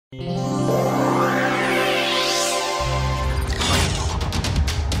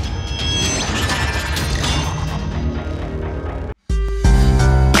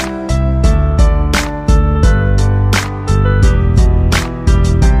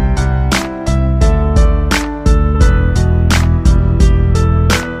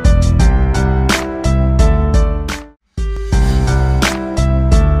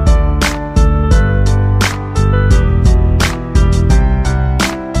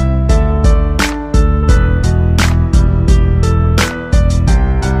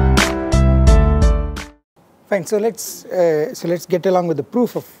Fine. So let's get along with the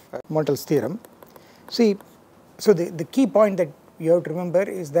proof of Montel's theorem. See, so the key point that you have to remember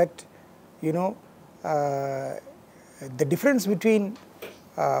is that the difference between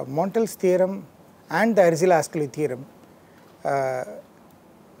Montel's theorem and the Arzelà-Ascoli theorem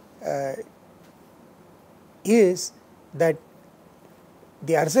is that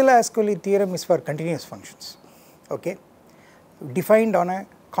the Arzelà-Ascoli theorem is for continuous functions, okay, defined on a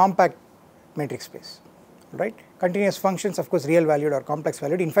compact matrix space, right. Continuous functions, of course, real valued or complex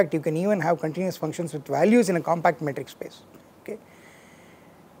valued. In fact, you can even have continuous functions with values in a compact matrix space, okay.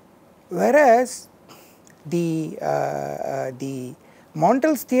 Whereas the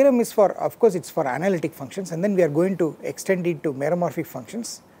Montel's theorem is for, of course, it's for analytic functions, and then we are going to extend it to meromorphic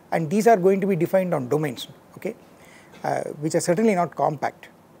functions, and these are going to be defined on domains, okay, which are certainly not compact,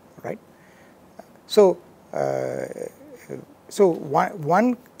 right. So,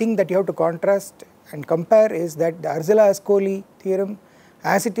 one thing that you have to contrast and compare is that the Arzelà-Ascoli theorem,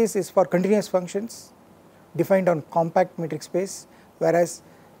 as it is for continuous functions defined on compact matrix space, whereas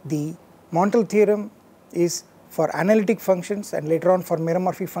the Montel theorem is for analytic functions and later on for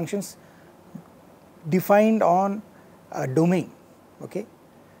meromorphic functions defined on a domain, okay.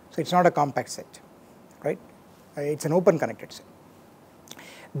 So, it is not a compact set, right, it is an open connected set.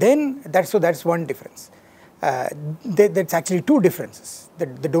 Then that's one difference. That's actually two differences. The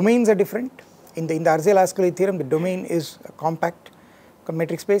domains are different. In the Arzelà-Ascoli theorem, the domain is a compact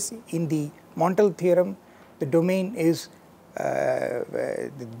matrix space. In the Montel theorem, the domain is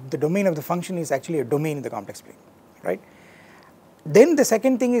the domain of the function is actually a domain in the complex plane, right. Then the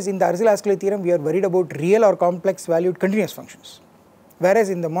second thing is, in the Arzelà-Ascoli theorem, we are worried about real or complex valued continuous functions, whereas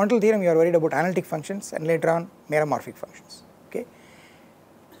in the Montel theorem, you are worried about analytic functions and later on meromorphic functions, okay.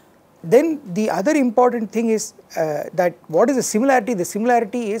 Then the other important thing is that what is the similarity? The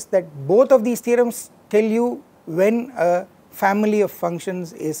similarity is that both of these theorems tell you when a family of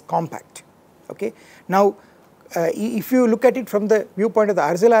functions is compact, okay. Now, if you look at it from the viewpoint of the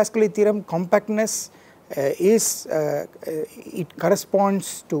Arzelà-Ascoli theorem, compactness it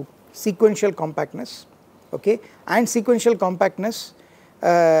corresponds to sequential compactness, okay, and sequential compactness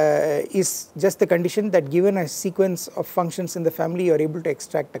is just the condition that given a sequence of functions in the family, you are able to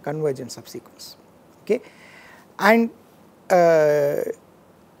extract a convergent subsequence, okay. And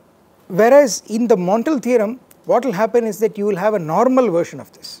whereas in the Montel theorem, what will happen is that you will have a normal version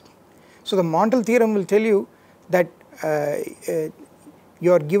of this. So the Montel theorem will tell you that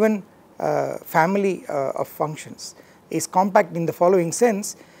you are given family of functions is compact in the following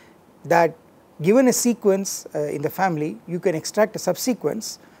sense, that given a sequence in the family, you can extract a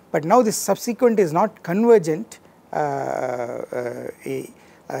subsequence, but now this subsequent is not convergent in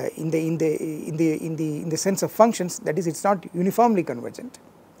the sense of functions, that is, it is not uniformly convergent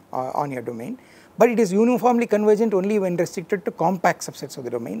on your domain, but it is uniformly convergent only when restricted to compact subsets of the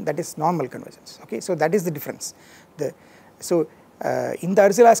domain, that is normal convergence, okay. So that is the difference. So in the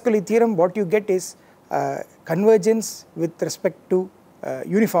Arzelà-Ascoli theorem, what you get is convergence with respect to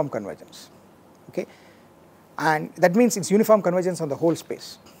uniform convergence, okay, and that means it is uniform convergence on the whole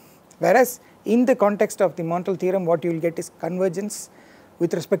space, whereas in the context of the Montel theorem, what you will get is convergence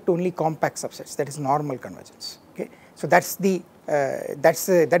with respect to only compact subsets, that is normal convergence, okay. So that is the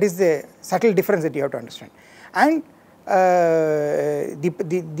subtle difference that you have to understand, and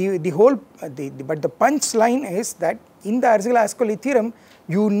but the punch line is that in the Arzelà-Ascoli theorem,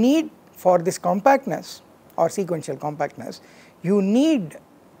 you need, for this compactness or sequential compactness, you need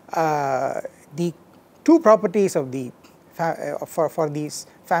the two properties of the for these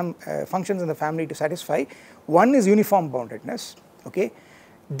functions in the family to satisfy. One is uniform boundedness, okay.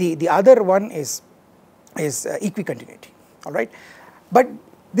 The other one is equicontinuity, all right. But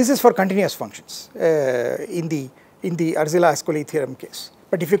this is for continuous functions in the Arzelà-Ascoli theorem case.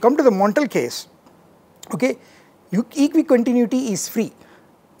 But if you come to the Montel case, okay, equicontinuity is free.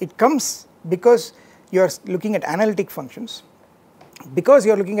 It comes because you are looking at analytic functions. Because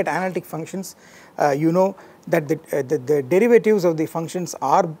you are looking at analytic functions, you know that the derivatives of the functions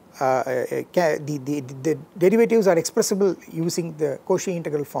are the derivatives are expressible using the Cauchy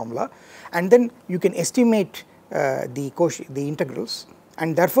integral formula, and then you can estimate the integrals,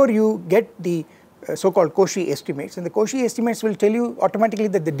 and therefore you get the so-called Cauchy estimates, and the Cauchy estimates will tell you automatically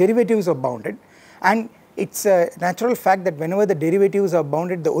that the derivatives are bounded, and it is a natural fact that whenever the derivatives are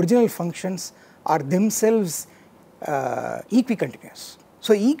bounded, the original functions are themselves equicontinuous.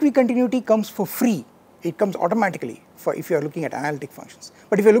 So equicontinuity comes for free, it comes automatically for if you are looking at analytic functions.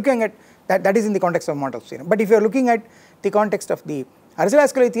 But if you are looking at that is in the context of Montel's theorem. But if you are looking at the context of the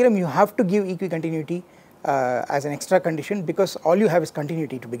Arzelà-Ascoli theorem, you have to give equicontinuity as an extra condition, because all you have is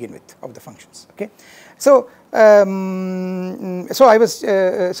continuity to begin with of the functions. Okay, so so I was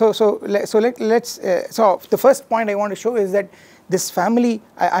so the first point I want to show is that this family,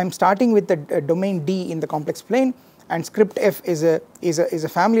 I am starting with the domain D in the complex plane, and script f is a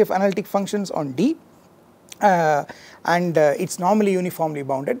family of analytic functions on D. And it's normally uniformly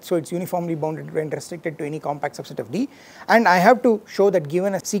bounded, so it's uniformly bounded when restricted to any compact subset of D, and I have to show that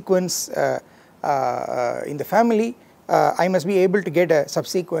given a sequence in the family, I must be able to get a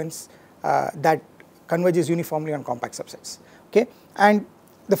subsequence that converges uniformly on compact subsets. Okay, and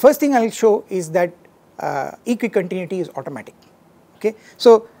the first thing I will show is that equicontinuity is automatic. Okay,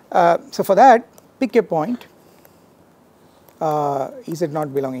 so so for that, pick a point Z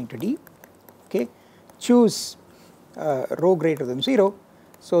not belonging to D. Okay, choose rho greater than 0,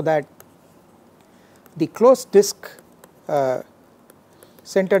 so that the closed disk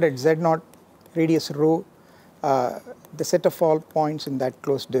centered at Z naught radius rho, the set of all points in that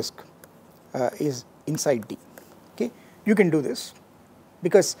closed disk is inside D. Okay, you can do this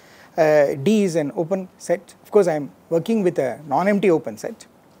because D is an open set. Of course, I am working with a non-empty open set.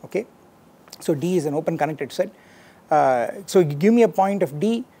 Okay, so D is an open connected set. So you give me a point of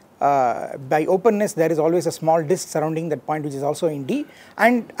D. By openness, there is always a small disk surrounding that point which is also in D,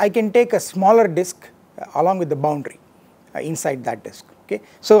 and I can take a smaller disk along with the boundary inside that disk. Okay,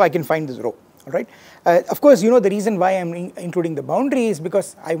 so I can find this rho. Alright. Of course, you know the reason why I am including the boundary is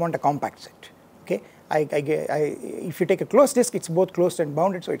because I want a compact set. Okay, if you take a closed disk, it's both closed and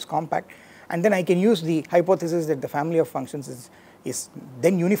bounded, so it's compact, and then I can use the hypothesis that the family of functions is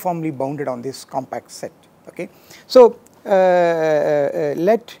then uniformly bounded on this compact set. Okay, so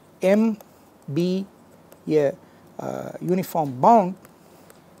let M be a uniform bound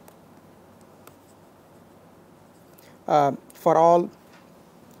for all.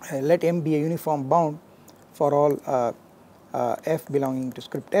 Let M be a uniform bound for all f belonging to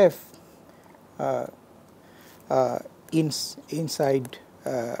script f inside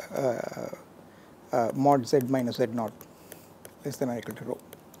mod z minus z naught less than or equal to rho.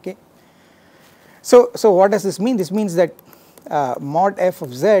 Okay. So what does this mean? This means that mod f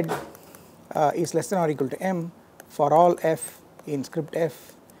of z is less than or equal to m for all f in script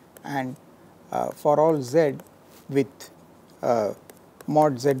f and for all z with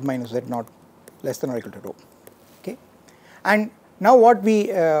mod z minus z naught less than or equal to rho. Okay, and now what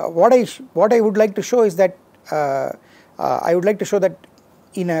I would like to show is that I would like to show that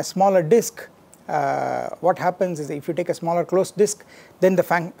in a smaller disk, what happens is if you take a smaller closed disk, then the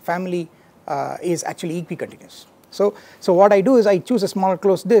family is actually equicontinuous. So what I do is I choose a smaller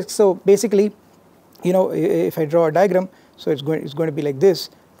closed disk. So basically, you know, if I draw a diagram, so it's going to be like this.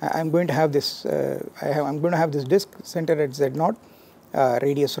 I'm going to have this. I'm going to have this disk centered at z naught,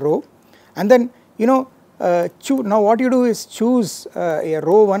 radius rho, and then you know now what you do is choose a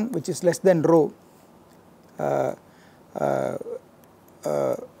rho 1 which is less than rho, a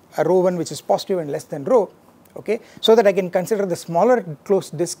rho 1 which is positive and less than rho. Okay, so that I can consider the smaller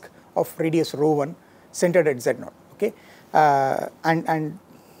closed disk of radius rho 1 centered at z naught. Okay, and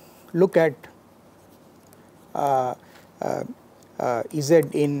look at z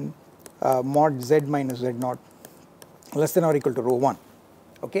in mod z minus z naught less than or equal to rho 1.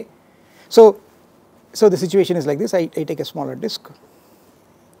 Okay, so the situation is like this. I take a smaller disk,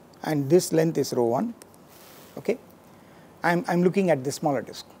 and this length is rho 1. Okay, I'm looking at this smaller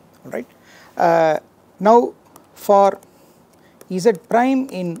disk. All right. Now for z prime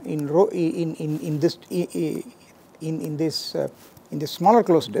in this smaller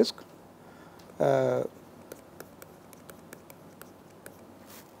closed disk,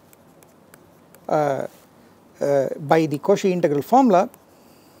 by the Cauchy integral formula,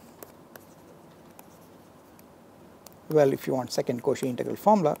 well, if you want second Cauchy integral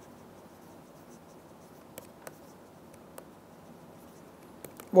formula,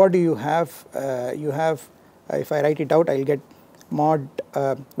 what do you have? You have, if I write it out, I will get mod,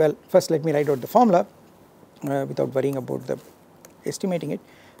 well, first let me write out the formula without worrying about the estimating it.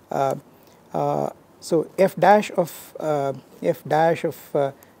 So f dash of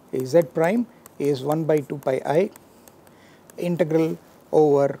z prime is 1 by 2 pi I integral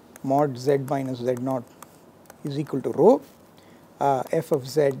over mod z minus z naught is equal to rho f of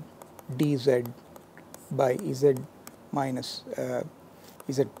z dz by z minus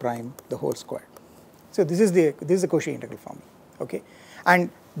z prime the whole square. So this is the Cauchy integral formula. Okay, and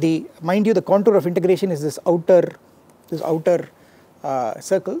mind you, the contour of integration is this outer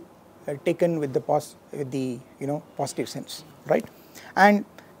circle taken with the positive sense, right? And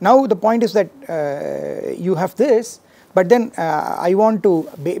now the point is that you have this, but then I want to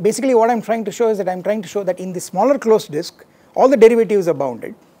basically what I am trying to show is that I am trying to show that in the smaller closed disk all the derivatives are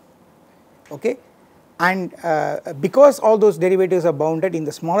bounded, okay, and because all those derivatives are bounded in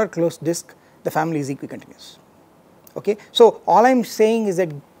the smaller closed disk, the family is equicontinuous. Okay, so all I am saying is that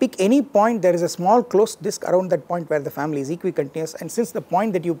pick any point, there is a small closed disk around that point where the family is equicontinuous, and since the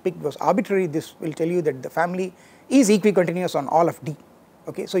point that you picked was arbitrary, this will tell you that the family is equicontinuous on all of D.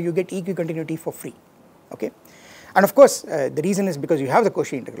 Okay, so you get equicontinuity for free. Okay, and of course the reason is because you have the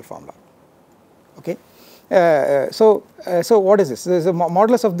Cauchy integral formula. Okay, so what is this? The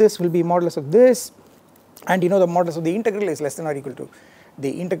modulus of this will be modulus of this, and you know the modulus of the integral is less than or equal to the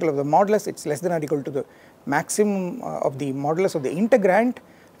integral of the modulus. It's less than or equal to the maximum of the modulus of the integrand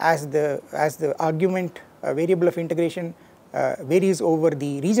as the argument variable of integration varies over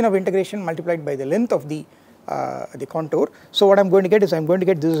the region of integration multiplied by the length of the contour. So what I am going to get is I am going to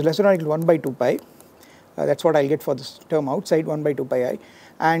get this is less than or equal to 1 by 2 pi, that is what I will get for this term outside 1 by 2 pi I,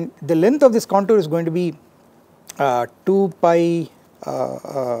 and the length of this contour is going to be 2 pi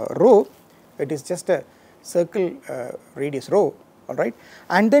rho. It is just a circle radius rho, alright.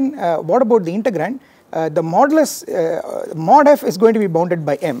 And then what about the integrand? The modulus mod f is going to be bounded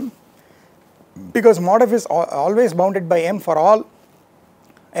by m, because mod f is always bounded by m for all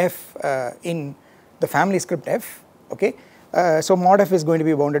f in the family script f. Okay, so mod f is going to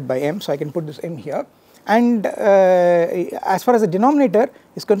be bounded by m, so I can put this m here. And as far as the denominator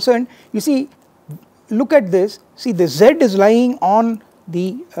is concerned, you see, look at this. See, the z is lying on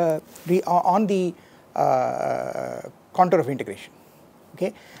the contour of integration.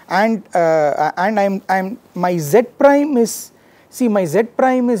 Okay, and I'm my z prime is, see, my z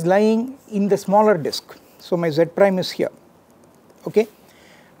prime is lying in the smaller disk, so my z prime is here. Okay,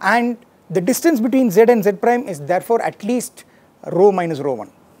 and the distance between z and z prime is therefore at least rho minus rho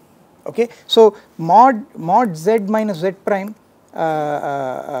 1. Okay, so mod z minus z prime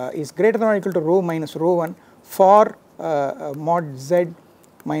is greater than or equal to rho minus rho 1 for mod z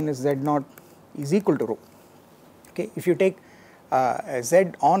minus z naught is equal to rho. Okay, if you take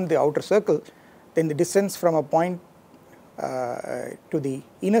z on the outer circle, then the distance from a point to the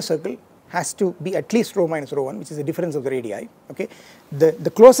inner circle has to be at least rho minus rho 1, which is the difference of the radii. Okay,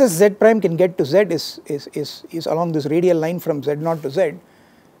 the closest z prime can get to z is along this radial line from z naught to z,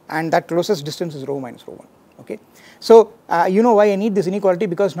 and that closest distance is rho minus rho 1. Okay, so you know why I need this inequality,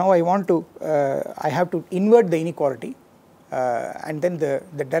 because now I want to I have to invert the inequality. And then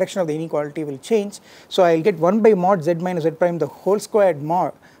the direction of the inequality will change. So I will get 1 by mod z minus z prime the whole squared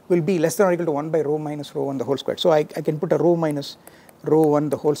mod will be less than or equal to 1 by rho minus rho 1 the whole squared. So I can put a rho minus rho 1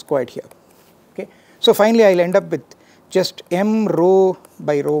 the whole squared here. Okay, so finally I will end up with just m rho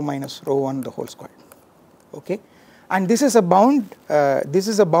by rho minus rho 1 the whole squared. Okay, and this is a bound.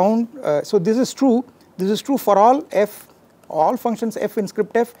 So this is true. This is true for all functions f in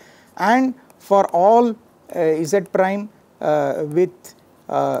script f, and for all z prime with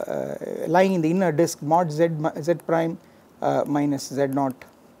lying in the inner disk mod z prime minus z naught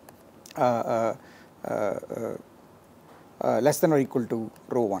less than or equal to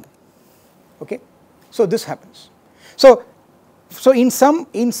rho 1. Okay, so this happens. So in sum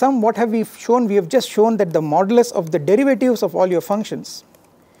what have we shown? We have just shown that the modulus of the derivatives of all your functions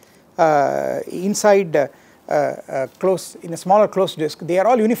inside in a smaller closed disk, they are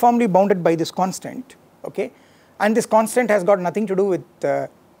all uniformly bounded by this constant. Okay, and this constant has got nothing to do with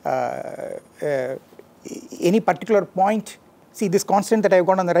any particular point. See, this constant that I have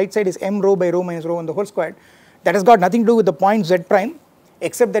got on the right side is m rho by rho minus rho 1 the whole squared. That has got nothing to do with the point z prime,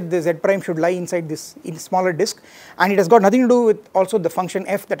 except that the z prime should lie inside this smaller disk, and it has got nothing to do with also the function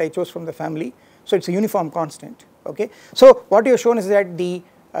f that I chose from the family. So it's a uniform constant. Okay, so what you have shown is that the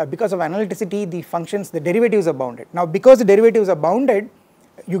because of analyticity, the functions, the derivatives are bounded. Now because the derivatives are bounded,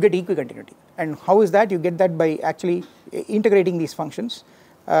 you get equicontinuity. And how is that? You get that by actually integrating these functions.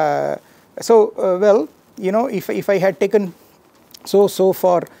 Well, you know, if I had taken so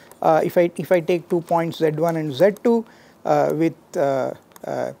for if I take 2 points z1 and z2 with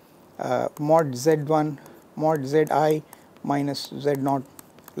mod z1 mod zi minus z0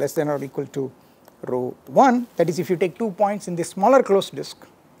 less than or equal to rho 1, that is if you take 2 points in this smaller closed disk.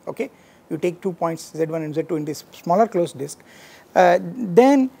 Okay, you take 2 points z1 and z2 in this smaller closed disk,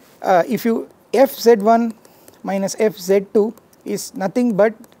 then if you fz1 minus fz2 is nothing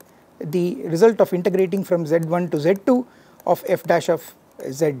but the result of integrating from z1 to z2 of f dash of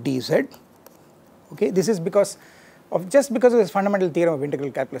z dz. Okay, this is because of this fundamental theorem of integral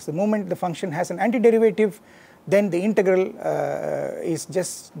calculus. The moment the function has an antiderivative, then the integral is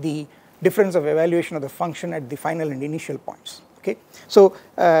just the difference of evaluation of the function at the final and initial points. Okay, so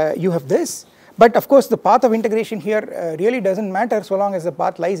you have this, but of course the path of integration here really does not matter so long as the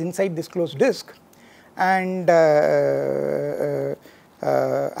path lies inside this closed disk, and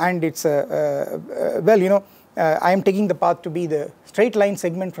it's well, you know, I am taking the path to be the straight line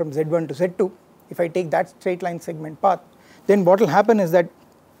segment from Z1 to Z2. If I take that straight line segment path, then what will happen is that,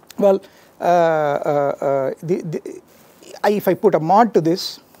 well, if I put a mod to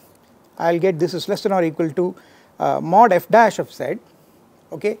this, I will get this is less than or equal to mod f dash of z,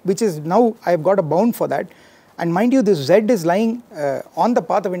 okay, which is now I have got a bound for that, and mind you this z is lying on the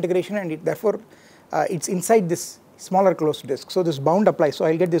path of integration, and therefore it is inside this smaller closed disk, so this bound applies. So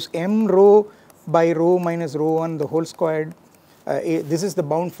I will get this m rho by rho minus rho 1 the whole squared, this is the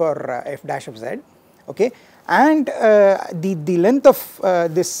bound for f dash of z, okay, and the length of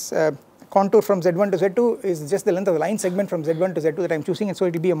this contour from Z1 to Z2 is just the length of the line segment from Z1 to Z2 that I am choosing, and so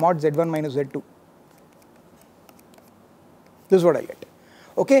it will be a mod Z1 minus Z2. This is what I get.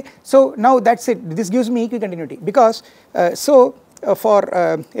 Okay, so now that's it. This gives me equicontinuity because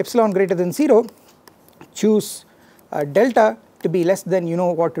for epsilon greater than 0, choose delta to be less than, you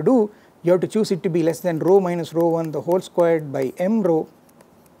know what to do. You have to choose it to be less than rho minus rho 1 the whole squared by m rho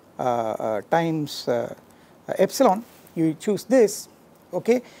times epsilon. You choose this.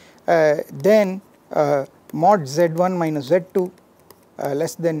 Okay. Then mod Z1 minus Z2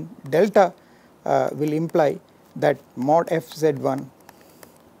 less than delta will imply that mod fz1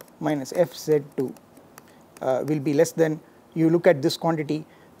 minus fz2 will be less than, you look at this quantity,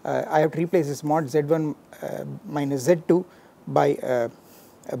 I have to replace this mod z1 minus z2 by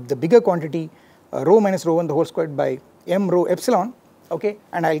the bigger quantity rho minus rho 1 the whole squared by m rho epsilon, okay,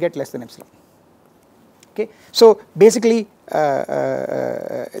 and I will get less than epsilon. Okay. So basically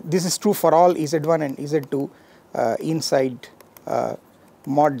this is true for all Ez1 and Ez2 inside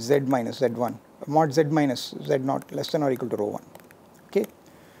mod z minus z1, mod z minus z0 less than or equal to rho 1. Okay.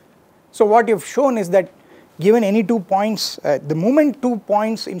 So what you have shown is that given any 2 points, the moment 2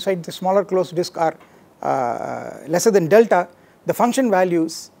 points inside the smaller closed disk are lesser than delta, the function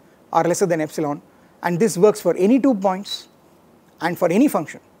values are lesser than epsilon, and this works for any 2 points and for any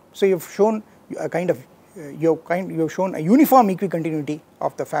function. So you have shown a kind of you have shown a uniform equicontinuity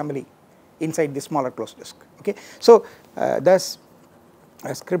of the family inside this smaller closed disk. Okay, so thus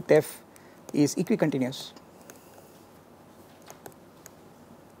script f is equicontinuous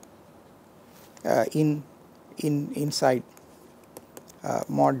inside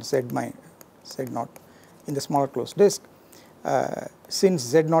mod z minus z0 in the smaller closed disk. Since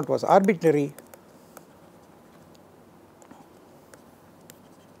z0 was arbitrary,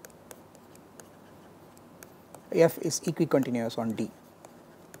 f is equicontinuous on D.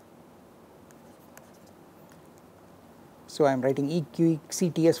 So I am writing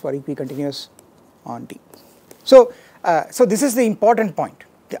EQCTS for equicontinuous on D. So this is the important point.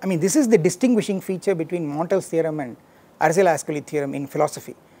 I mean, this is the distinguishing feature between Montel's theorem and Arzelà-Ascoli theorem in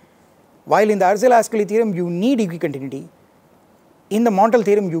philosophy. While in the Arzelà-Ascoli theorem you need equicontinuity, in the Montel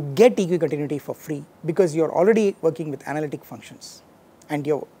theorem you get equicontinuity for free because you are already working with analytic functions, and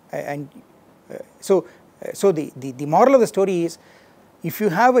so the moral of the story is, if you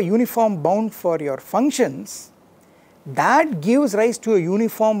have a uniform bound for your functions, that gives rise to a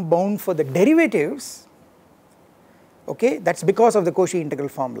uniform bound for the derivatives. Okay, that is because of the Cauchy integral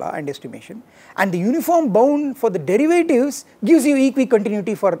formula and estimation, and the uniform bound for the derivatives gives you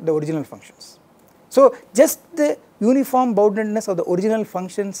equicontinuity for the original functions. So just the uniform boundedness of the original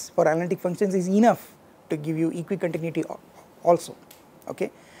functions for analytic functions is enough to give you equicontinuity also.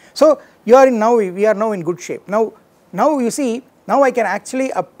 Okay. So we are now in good shape. Now you see, now I can actually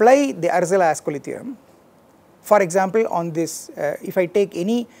apply the Arzelà-Ascoli theorem. For example, on this, if I take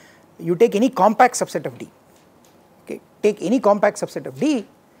any, you take any compact subset of D. Okay, take any compact subset of D.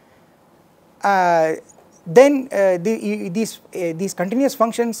 Then these continuous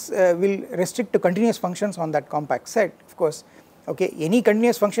functions will restrict to continuous functions on that compact set. Of course, okay, any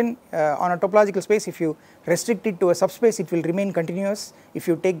continuous function on a topological space, if you restrict it to a subspace, it will remain continuous if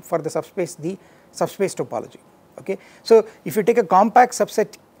you take for the subspace the subspace topology. Okay, so if you take a compact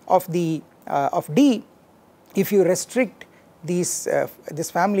subset of the of D, if you restrict these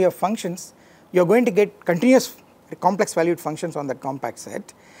this family of functions, you are going to get continuous complex valued functions on that compact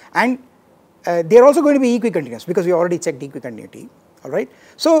set, and they are also going to be equicontinuous because we already checked equicontinuity. Alright.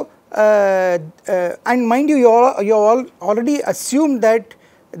 So and mind you, you all already assumed that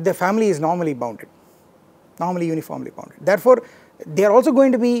the family is normally bounded, normally uniformly bounded. Therefore they are also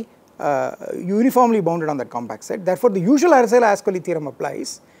going to be uniformly bounded on that compact set. Therefore the usual Arzelà-Ascoli theorem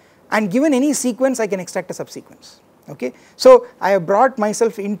applies, and given any sequence I can extract a subsequence. Okay. So I have brought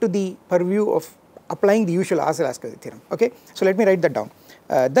myself into the purview of applying the usual Arzelà-Ascoli theorem. Okay. So let me write that down.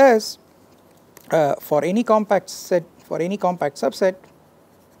 Thus for any compact subset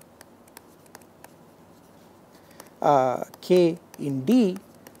K in D,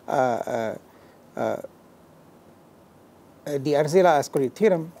 the Arzelà-Ascoli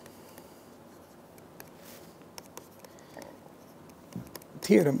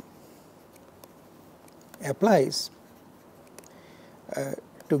theorem applies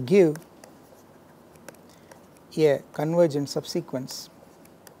to give a convergent subsequence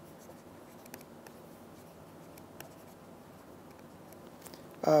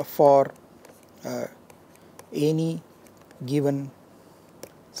for any given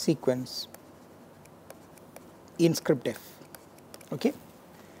sequence in script f. Okay.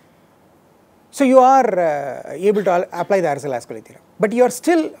 So you are able to apply the Arzelà-Ascoli theorem, but you are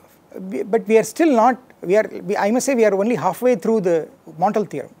still, we are still not. I must say we are only halfway through the Montel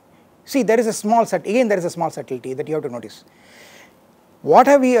theorem. See, there is a small there is a small subtlety that you have to notice. What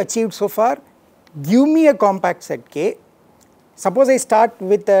have we achieved so far? Give me a compact set K. Suppose I start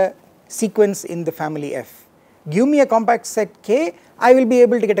with a sequence in the family F. Give me a compact set K, I will be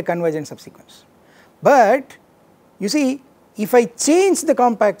able to get a convergent subsequence. But you see, if I change the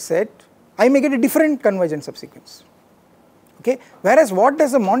compact set, I may get a different convergent subsequence. Okay. Whereas what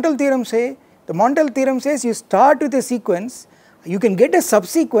does the Montel theorem say? The Montel theorem says you start with a sequence, you can get a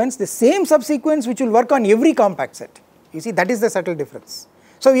subsequence, the same subsequence which will work on every compact set. You see, that is the subtle difference.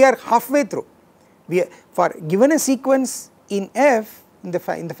 So we are halfway through. For given a sequence in F, in the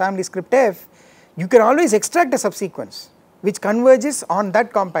family script F, you can always extract a subsequence which converges on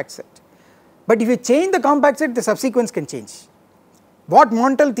that compact set. But if you change the compact set, the subsequence can change. What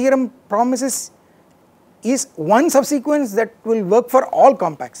Montel theorem promises is one subsequence that will work for all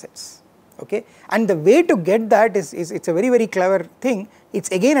compact sets. Okay, and the way to get that is it's a very clever thing. It's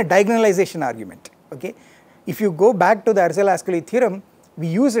again a diagonalization argument. Okay, if you go back to the Arzelà-Ascoli theorem, we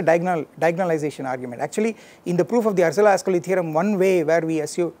use a diagonalization argument. Actually, in the proof of the Arzelà-Ascoli theorem, one way where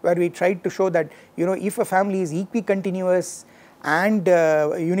we tried to show that, you know, if a family is equicontinuous and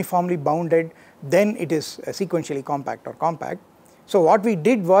uniformly bounded, then it is sequentially compact or compact. So what we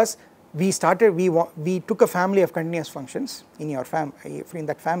did was we took a family of continuous functions in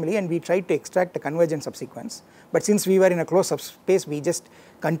that family, and we tried to extract a convergent subsequence. But since we were in a closed subspace, we just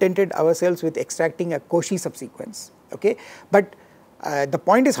contented ourselves with extracting a Cauchy subsequence. Okay, but the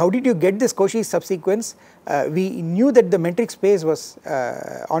point is, how did you get this Cauchy subsequence? We knew that the metric space was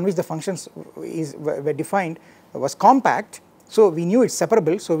on which the functions were defined was compact, so we knew it's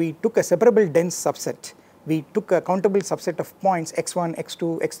separable. So we took a separable dense subset. We took a countable subset of points x1,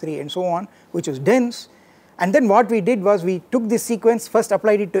 x2, x3 and so on, which was dense, and then what we did was we took this sequence, first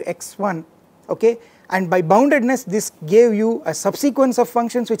applied it to x1, okay, and by boundedness this gave you a subsequence of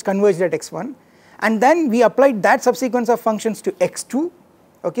functions which converged at x1, and then we applied that subsequence of functions to x2,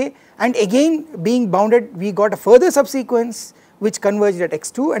 okay, and again being bounded we got a further subsequence which converged at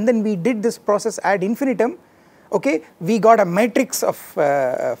x2, and then we did this process ad infinitum. Okay, we got a matrix of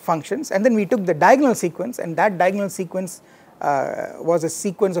functions, and then we took the diagonal sequence, and that diagonal sequence was a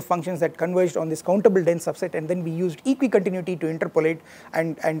sequence of functions that converged on this countable dense subset, and then we used equicontinuity to interpolate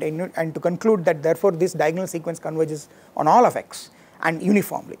and to conclude that therefore this diagonal sequence converges on all of x and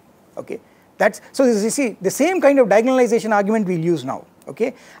uniformly. Okay, that's so this is, you see, the same kind of diagonalization argument we'll use now.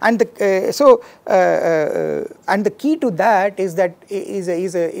 Okay, and and the key to that is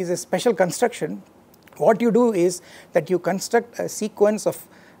a special construction. What you do is that you construct a sequence of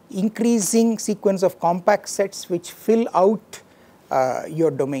increasing sequence of compact sets which fill out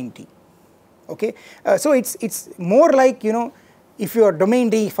your domain D. Okay, so it's more like, you know, if your domain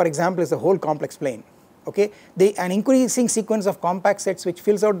D, for example, is a whole complex plane. Okay, an increasing sequence of compact sets which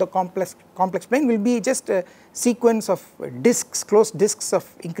fills out the complex plane will be just a sequence of disks, closed disks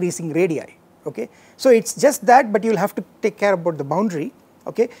of increasing radii. Okay, so it's just that, but you'll have to take care about the boundary.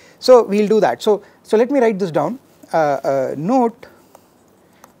 Okay, so we'll do that. So let me write this down. Note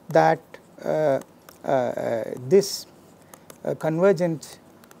that this convergent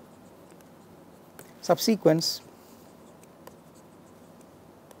subsequence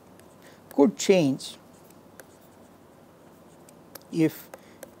could change if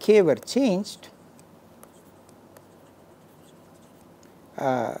K were changed,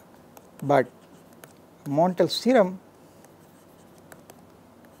 but Montel's theorem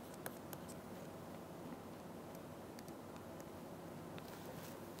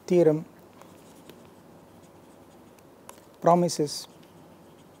promises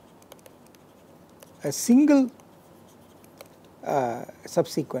a single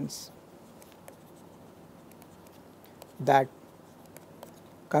subsequence that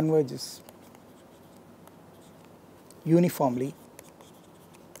converges uniformly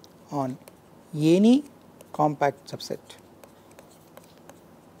on any compact subset.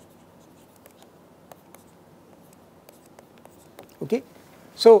 Okay,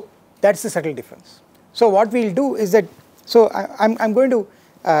 so that's the subtle difference. So what we'll do is that, so I'm going to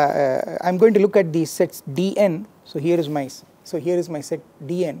look at these sets Dn. So here is my set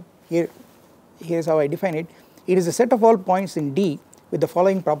Dn. Here's how I define it. It is a set of all points in D with the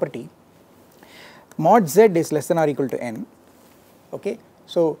following property: mod z is less than or equal to n. Okay,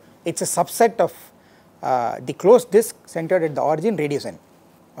 so it's a subset of the closed disk centered at the origin radius n.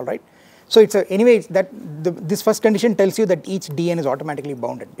 All right. So it's anyway this first condition tells you that each Dn is automatically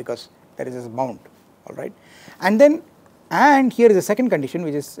bounded because there is this bound. All right, and here is the second condition,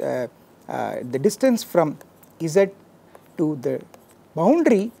 which is the distance from z to the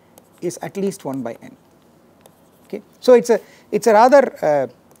boundary is at least 1 by n. Okay, so it's a rather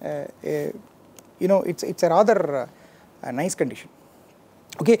it's a rather nice condition.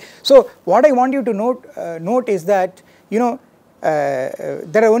 Okay, so what I want you to note is that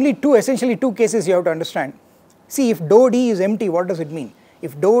there are only essentially two cases you have to understand. See, if dou D is empty, what does it mean?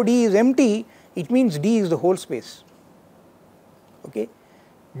 If dou D is empty, it means D is the whole space. Okay,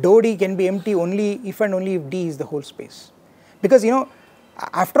 dou D can be empty only if and only if D is the whole space, because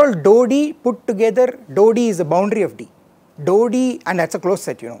after all, dou D put together, dou D is the boundary of D. Dou D, and that's a closed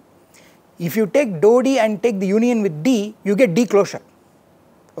set. If you take dou D and take the union with D, you get D closure.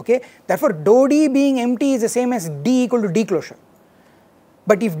 Okay, therefore dou D being empty is the same as D equal to D closure.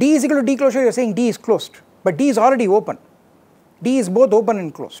 But if D is equal to D closure, you are saying D is closed, but D is already open. D is both open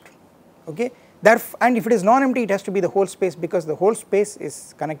and closed. Okay, and if it is non-empty, it has to be the whole space because the whole space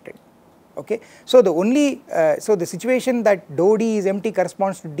is connected. Okay, so the situation that dou D is empty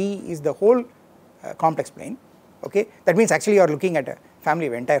corresponds to D is the whole complex plane. Okay, that means actually you are looking at a family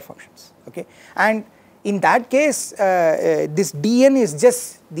of entire functions. Okay, and in that case, this Dn is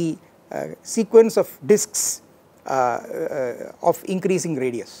just the sequence of disks of increasing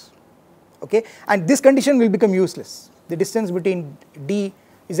radius. Okay, and this condition will become useless. The distance between d,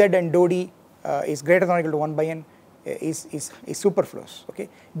 z and dou D is greater than or equal to 1 by n is superfluous. Okay,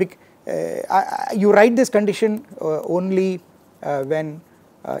 you write this condition only when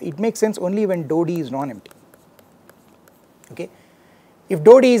it makes sense only when dou D is non-empty. Okay, if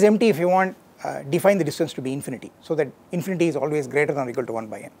dou D is empty, if you want, define the distance to be infinity, so that infinity is always greater than or equal to 1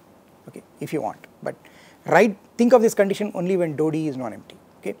 by n. Okay, if you want, but think of this condition only when dou D is non-empty.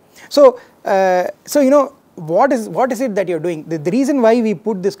 Okay, so what is it that you are doing? The reason why we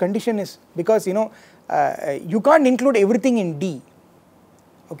put this condition is because you can't include everything in D.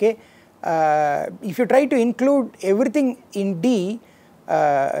 Okay, if you try to include everything in D,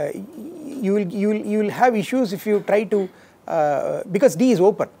 you will have issues if you try to because D is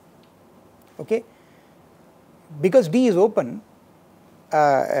open. Okay, because D is open,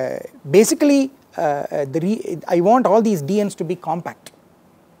 basically I want all these Dn's to be compact.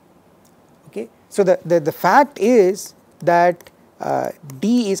 Okay, so the fact is that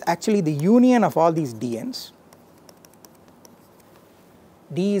D is actually the union of all these Dn's.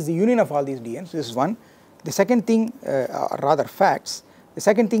 D is the union of all these Dn's. This is one. The second thing, or rather facts. The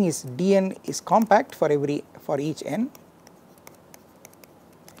second thing is Dn is compact for each n.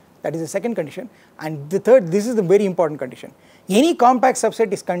 That is the second condition. And the third, this is the very important condition. Any compact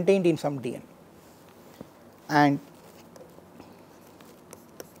subset is contained in some Dn. And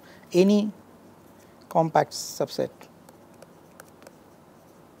any compact subset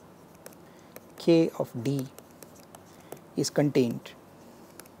K of D is contained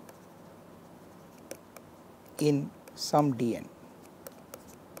in some Dn.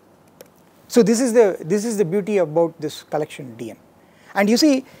 So this is the beauty about this collection Dn. And you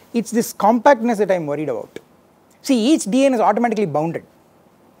see, it's this compactness that I am worried about. See, each Dn is automatically bounded.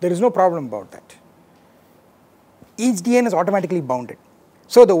 There is no problem about that. Each Dn is automatically bounded.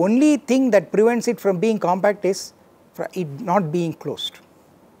 So the only thing that prevents it from being compact is it not being closed.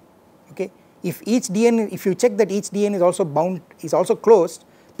 Okay, if you check that each Dn is also closed,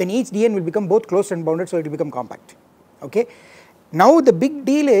 then each Dn will become both closed and bounded, so it will become compact. Okay, now the big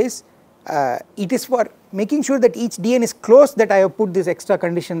deal is it is for making sure that each Dn is closed that I have put this extra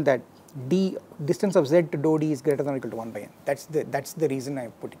condition that D distance of z to dou D is greater than or equal to 1 by n. That's the reason I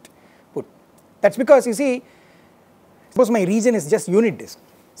put. That's because you see, suppose my region is just unit disk.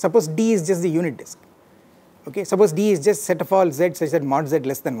 Suppose D is just the unit disk. Okay, suppose D is just set of all z such that mod z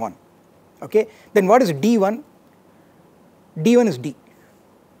less than 1. Okay, then what is D1? D1 is D.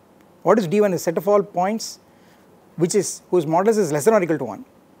 What is D1? Is set of all points whose modulus is less than or equal to 1.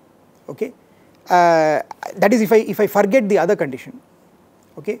 Okay, that is if I forget the other condition.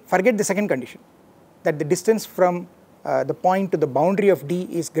 Okay, forget the second condition, that the distance from the point to the boundary of D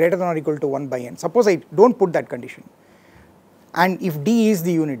is greater than or equal to 1 by n. Suppose I do not put that condition, and if D is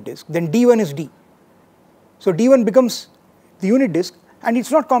the unit disk, then D1 is D. So D1 becomes the unit disk and it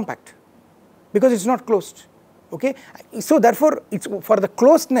is not compact because it is not closed. Okay? So therefore, it is for the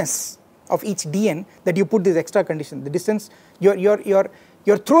closedness of each Dn that you put this extra condition, the distance, you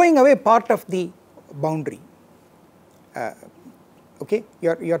are throwing away part of the boundary. Okay,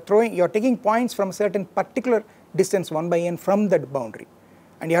 you are taking points from a certain particular distance 1 by n from that boundary,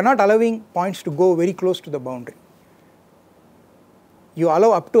 and you are not allowing points to go very close to the boundary. You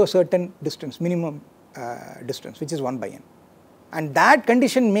allow up to a certain distance, minimum distance, which is 1 by n, and that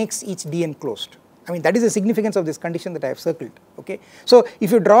condition makes each Dn closed. I mean, that is the significance of this condition that I have circled. Okay, so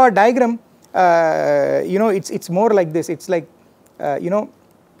if you draw a diagram, you know, it's more like this. It's like you know,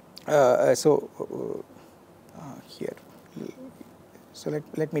 here. So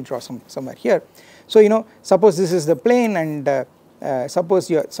let me draw somewhere here. So you know, suppose this is the plane, and suppose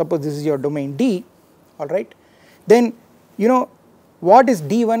this is your domain D. All right, then you know what is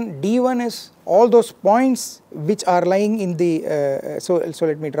D1? D1 is all those points which are lying in the. So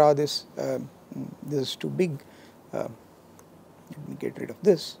let me draw this. This is too big. Let me get rid of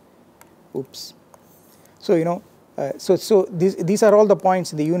this. Oops. So you know, so these are all the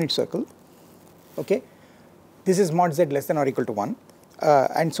points in the unit circle. Okay, this is mod z less than or equal to 1,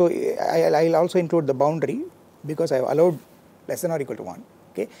 and so I'll also include the boundary because I have allowed less than or equal to 1.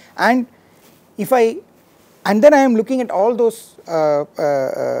 Okay, and then I am looking at all those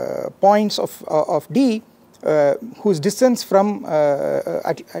points of D whose distance from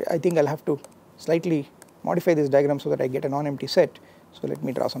I think I'll have to slightly modify this diagram so that I get a non-empty set. So let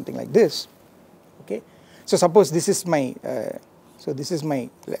me draw something like this. Okay, so suppose this is my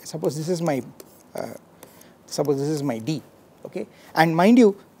suppose this is my D. Okay, and mind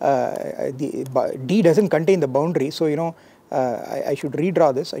you, D doesn't contain the boundary, so you know I should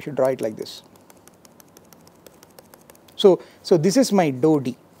redraw this. I should draw it like this. So this is my dou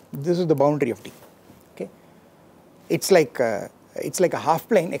D. This is the boundary of D. Okay, it's like a half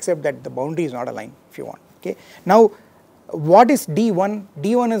plane except that the boundary is not a line, if you want. Okay, now what is D1?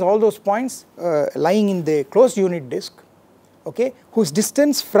 D1 is all those points lying in the closed unit disk, okay, whose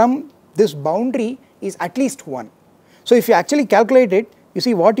distance from this boundary is at least 1. So if you actually calculate it, you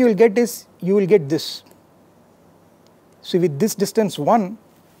see what you will get is you will get this. So with this distance 1,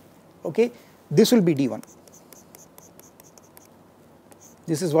 okay, this will be D1.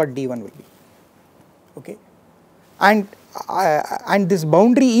 This is what D1 will be. Okay, and this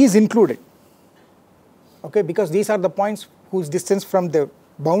boundary is included. Okay, because these are the points whose distance from the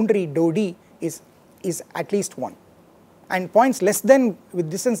boundary dou D is at least 1, and points less than with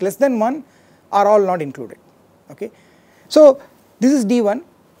distance less than 1 are all not included. Okay, so this is D1.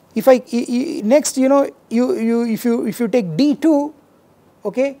 If next, you know, if you take D2,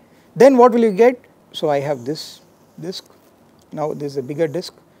 okay, then what will you get? So I have this disk. Now this is a bigger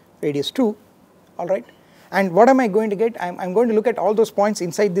disk, radius 2. All right, and what am I going to get? I'm going to look at all those points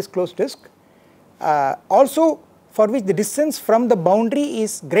inside this closed disk. Also for which the distance from the boundary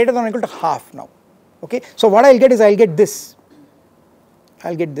is greater than or equal to half now. Okay, so what I'll get is I'll get this.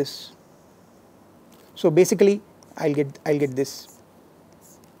 So basically I'll get this.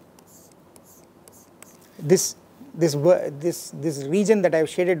 This region that I have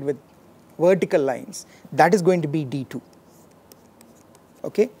shaded with vertical lines, that is going to be D2.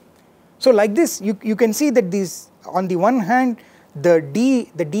 Okay, so like this you can see that these, on the one hand, the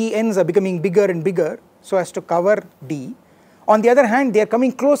DNs are becoming bigger and bigger so as to cover D. On the other hand, they are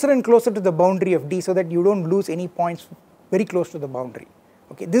coming closer and closer to the boundary of D so that you don't lose any points very close to the boundary.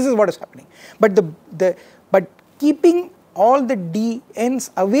 Okay, this is what is happening. But but keeping all the Dn's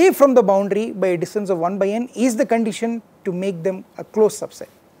away from the boundary by a distance of 1 by n is the condition to make them a closed subset,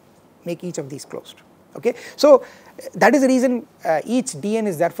 make each of these closed. Okay, so that is the reason each Dn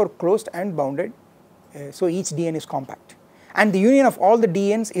is therefore closed and bounded. So each Dn is compact, and the union of all the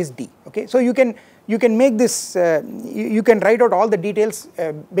Dn's is D. Okay, so you can make this, you can write out all the details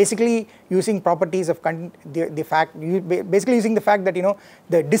basically using properties of basically using the fact that, you know,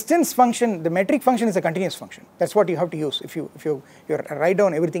 the distance function, the metric function is a continuous function. That's what you have to use if you write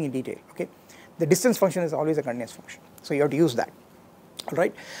down everything in detail. Okay, the distance function is always a continuous function, so you have to use that. All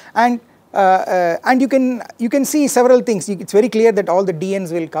right, and you can see several things. It's very clear that all the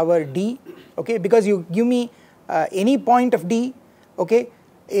Dn's will cover D. Okay, because you give me any point of D. Okay,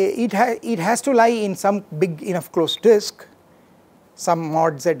 it has to lie in some big enough closed disk, some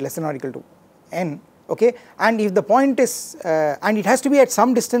mod z less than or equal to n. Okay, and if the point is and it has to be at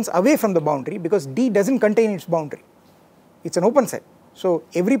some distance away from the boundary, because D doesn't contain its boundary. It's an open set, so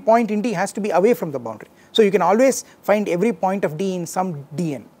every point in D has to be away from the boundary. So you can always find every point of D in some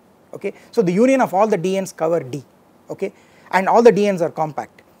Dn, okay. So the union of all the Dn's cover D, okay, and all the Dn's are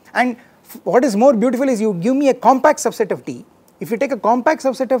compact. And what is more beautiful is you give me a compact subset of D. If you take a compact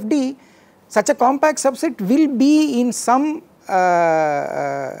subset of D, such a compact subset will be in some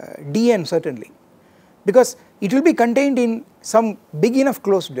Dn certainly, because it will be contained in some big enough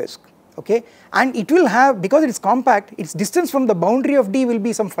closed disk, okay, and it will have, because it is compact, its distance from the boundary of D will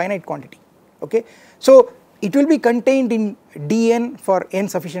be some finite quantity, okay. So it will be contained in Dn for n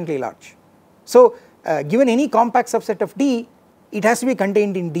sufficiently large. So given any compact subset of D, it has to be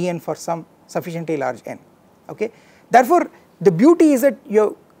contained in Dn for some sufficiently large n, okay. Therefore the beauty is that you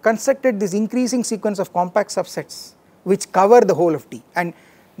have constructed this increasing sequence of compact subsets which cover the whole of D. And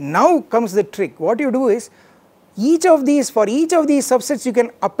now comes the trick. What you do is, for each of these subsets you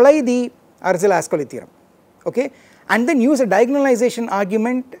can apply the Arzelà-Ascoli theorem, okay, and then use a diagonalization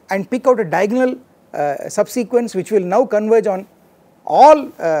argument and pick out a diagonal subsequence which will now converge on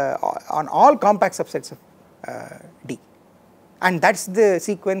all compact subsets of D, and that is the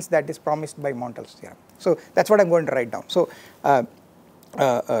sequence that is promised by Montel's theorem. So that is what I am going to write down. So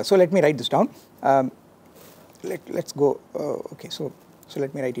so let me write this down. Let's go. Okay, so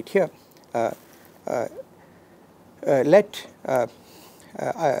let me write it here. Let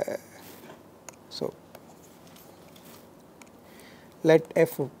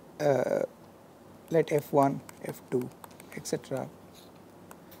f1, f2, etc.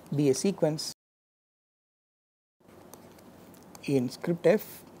 be a sequence in script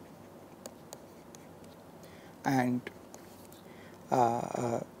f, and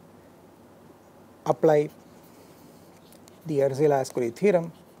apply the Arzelà-Ascoli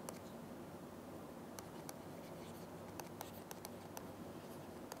theorem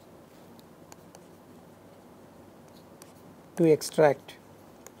to extract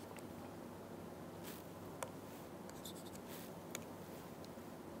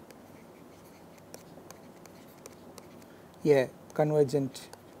a convergent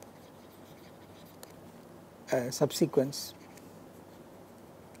subsequence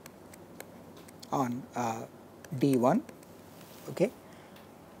on D1, okay.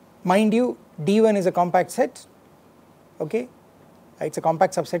 Mind you, D1 is a compact set, okay, it is a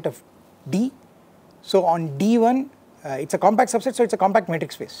compact subset of D. So on D1 it is a compact subset, so it is a compact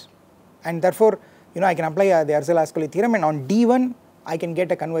metric space, and therefore I can apply the Arzelà-Ascoli theorem, and on D1 I can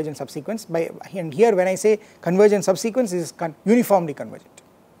get a convergent subsequence by, and here when I say convergent subsequence, is uniformly convergent,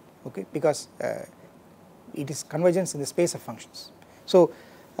 okay, because it is convergence in the space of functions. So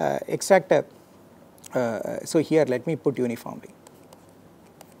extract a so here let me put uniformly,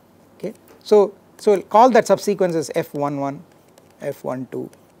 okay. So call that subsequence as f11, f12,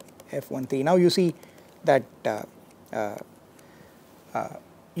 f13. Now you see that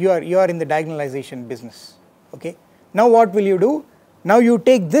you are in the diagonalization business, okay. Now what will you do? Now you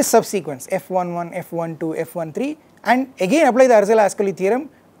take this subsequence f11, f12, f13 and again apply the Arzelà-Ascoli theorem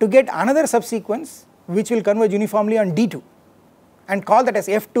to get another subsequence which will converge uniformly on D2, and call that as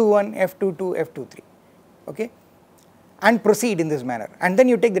f21, f22, f23, okay, and proceed in this manner. And then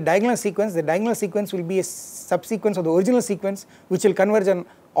you take the diagonal sequence will be a subsequence of the original sequence which will converge on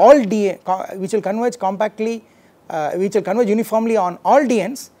all which will converge compactly, which will converge uniformly on all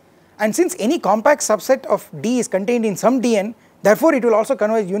Dn's, and since any compact subset of D is contained in some Dn, therefore it will also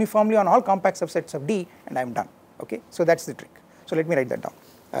converge uniformly on all compact subsets of D, and I am done, okay. So that is the trick. So let me write that down.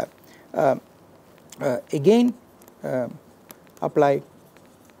 Again apply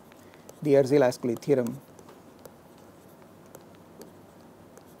the Arzelà-Ascoli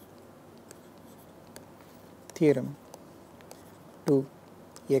theorem to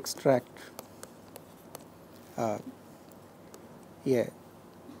extract a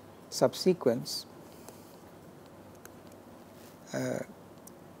subsequence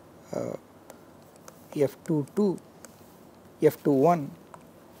f22, f21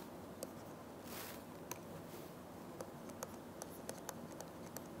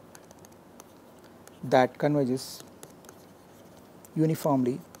 that converges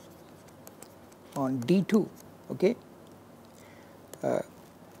uniformly on D2, okay.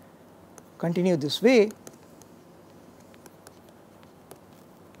 Continue this way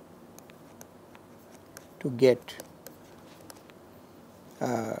to get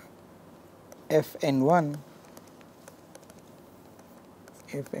fn1,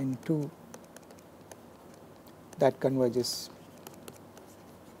 fn2 that converges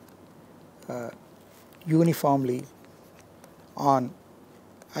uniformly on,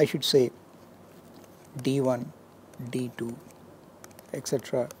 I should say, D1, D2,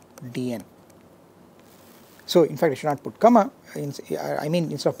 etc. Dn. So in fact I should not put comma, I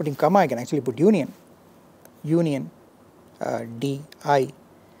mean instead of putting comma I can actually put union, union di I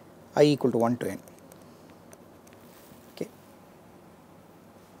equal to 1 to n, okay,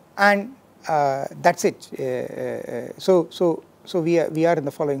 and that is it. So we are in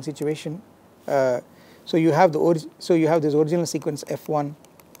the following situation. So you have this original sequence f1,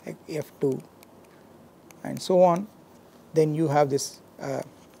 f2 and so on, then you have this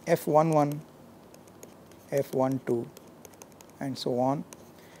f11, f12 and so on.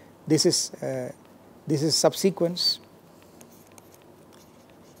 This is subsequence,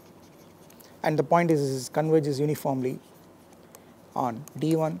 and the point is it converges uniformly on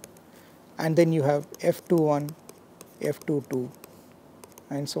D1, and then you have f21, f22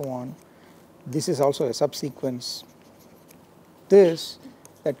 and so on. This is also a subsequence, this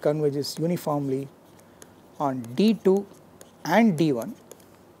that converges uniformly on D2 and D1.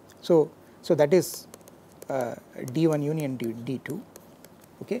 So that is D1 union D2,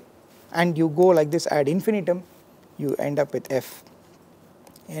 okay, and you go like this ad infinitum, you end up with f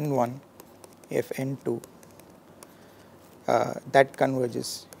n1, f n2 that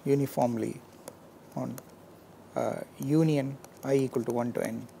converges uniformly on union I equal to 1 to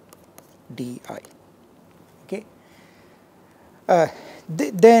n di, okay.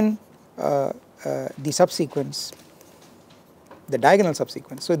 Then the subsequence, the diagonal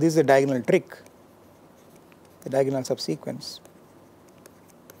subsequence. So this is a diagonal trick. The diagonal subsequence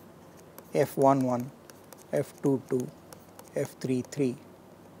f11, f22, f33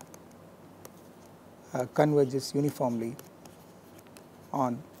 converges uniformly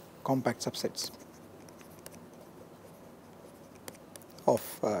on compact subsets of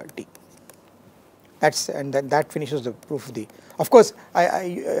D. That finishes the proof of the. Of course,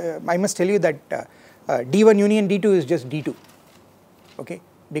 I must tell you that D1 union D2 is just D2, okay,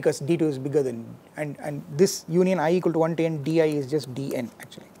 because D2 is bigger than, and this union I equal to 1 to n di is just dn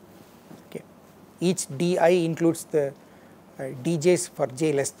actually, okay. Each di includes the dj's for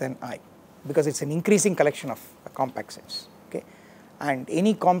j less than I, because it is an increasing collection of compact sets, okay, and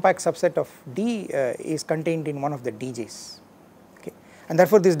any compact subset of D is contained in one of the dj's, okay, and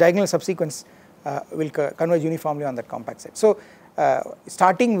therefore this diagonal subsequence will converge uniformly on that compact set. So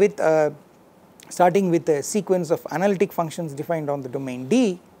starting with a sequence of analytic functions defined on the domain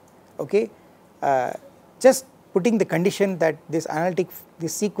D, okay, just putting the condition that this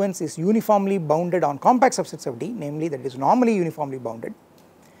sequence is uniformly bounded on compact subsets of D, namely that it is normally uniformly bounded,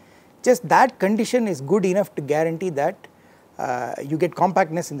 just that condition is good enough to guarantee that you get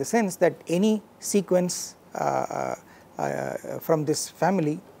compactness, in the sense that any sequence from this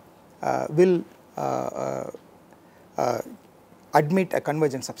family will admit a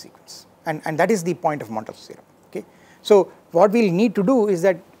convergent subsequence, and that is the point of Montel's theorem, okay. So what we will need to do is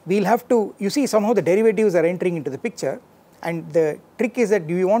that we will have to, you see, somehow the derivatives are entering into the picture, and the trick is that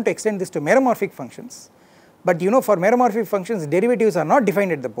do you want to extend this to meromorphic functions, but you know, for meromorphic functions derivatives are not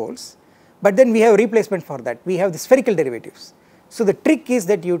defined at the poles, but then we have replacement for that, we have the spherical derivatives. So the trick is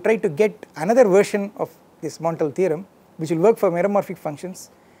that you try to get another version of this Montel theorem which will work for meromorphic functions,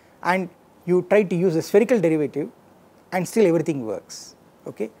 and you try to use a spherical derivative and still everything works,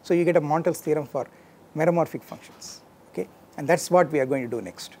 okay. So you get a Montel's theorem for meromorphic functions, okay, and that is what we are going to do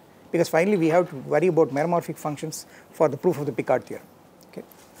next, because finally we have to worry about meromorphic functions for the proof of the Picard theorem.